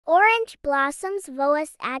Orange Blossom's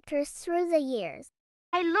voice actress through the years.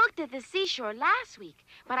 I looked at the seashore last week,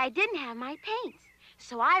 but I didn't have my paints,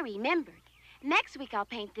 so I remembered. Next week I'll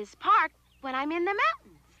paint this park when I'm in the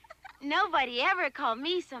mountains. Nobody ever called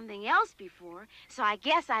me something else before, so I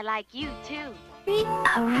guess I like you too.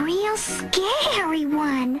 A real scary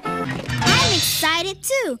one. I'm excited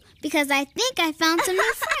too, because I think I found some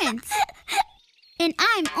new friends. And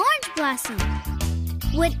I'm Orange Blossom.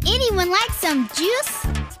 Would anyone like some juice?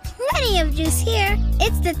 Plenty of juice here.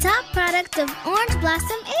 It's the top product of Orange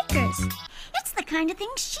Blossom Acres. It's the kind of thing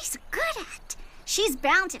she's good at. She's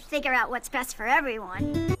bound to figure out what's best for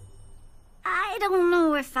everyone. I don't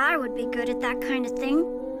know if I would be good at that kind of thing.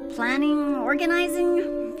 Planning, organizing,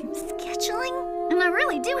 scheduling. And I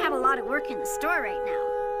really do have a lot of work in the store right now.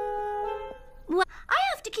 Well, I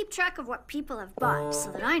have to keep track of what people have bought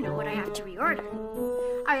so that I know what I have to reorder.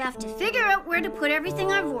 I have to figure out where to put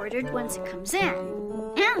everything I've ordered once it comes in.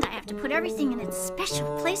 And I have to put everything in its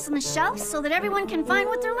special place on the shelf so that everyone can find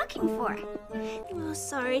what they're looking for. Oh,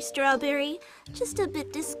 sorry, Strawberry. Just a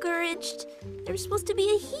bit discouraged. There's supposed to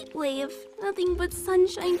be a heat wave. Nothing but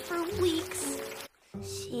sunshine for weeks.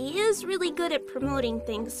 She is really good at promoting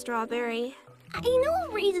things, Strawberry. I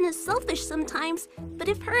know Raisin is selfish sometimes, but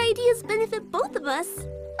if her ideas benefit both of us,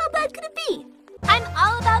 how bad could it be? I'm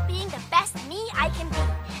all about being the best me I can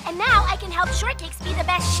be. And now I can help Shortcakes be the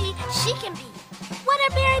best she can be. What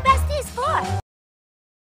are Berry Besties for?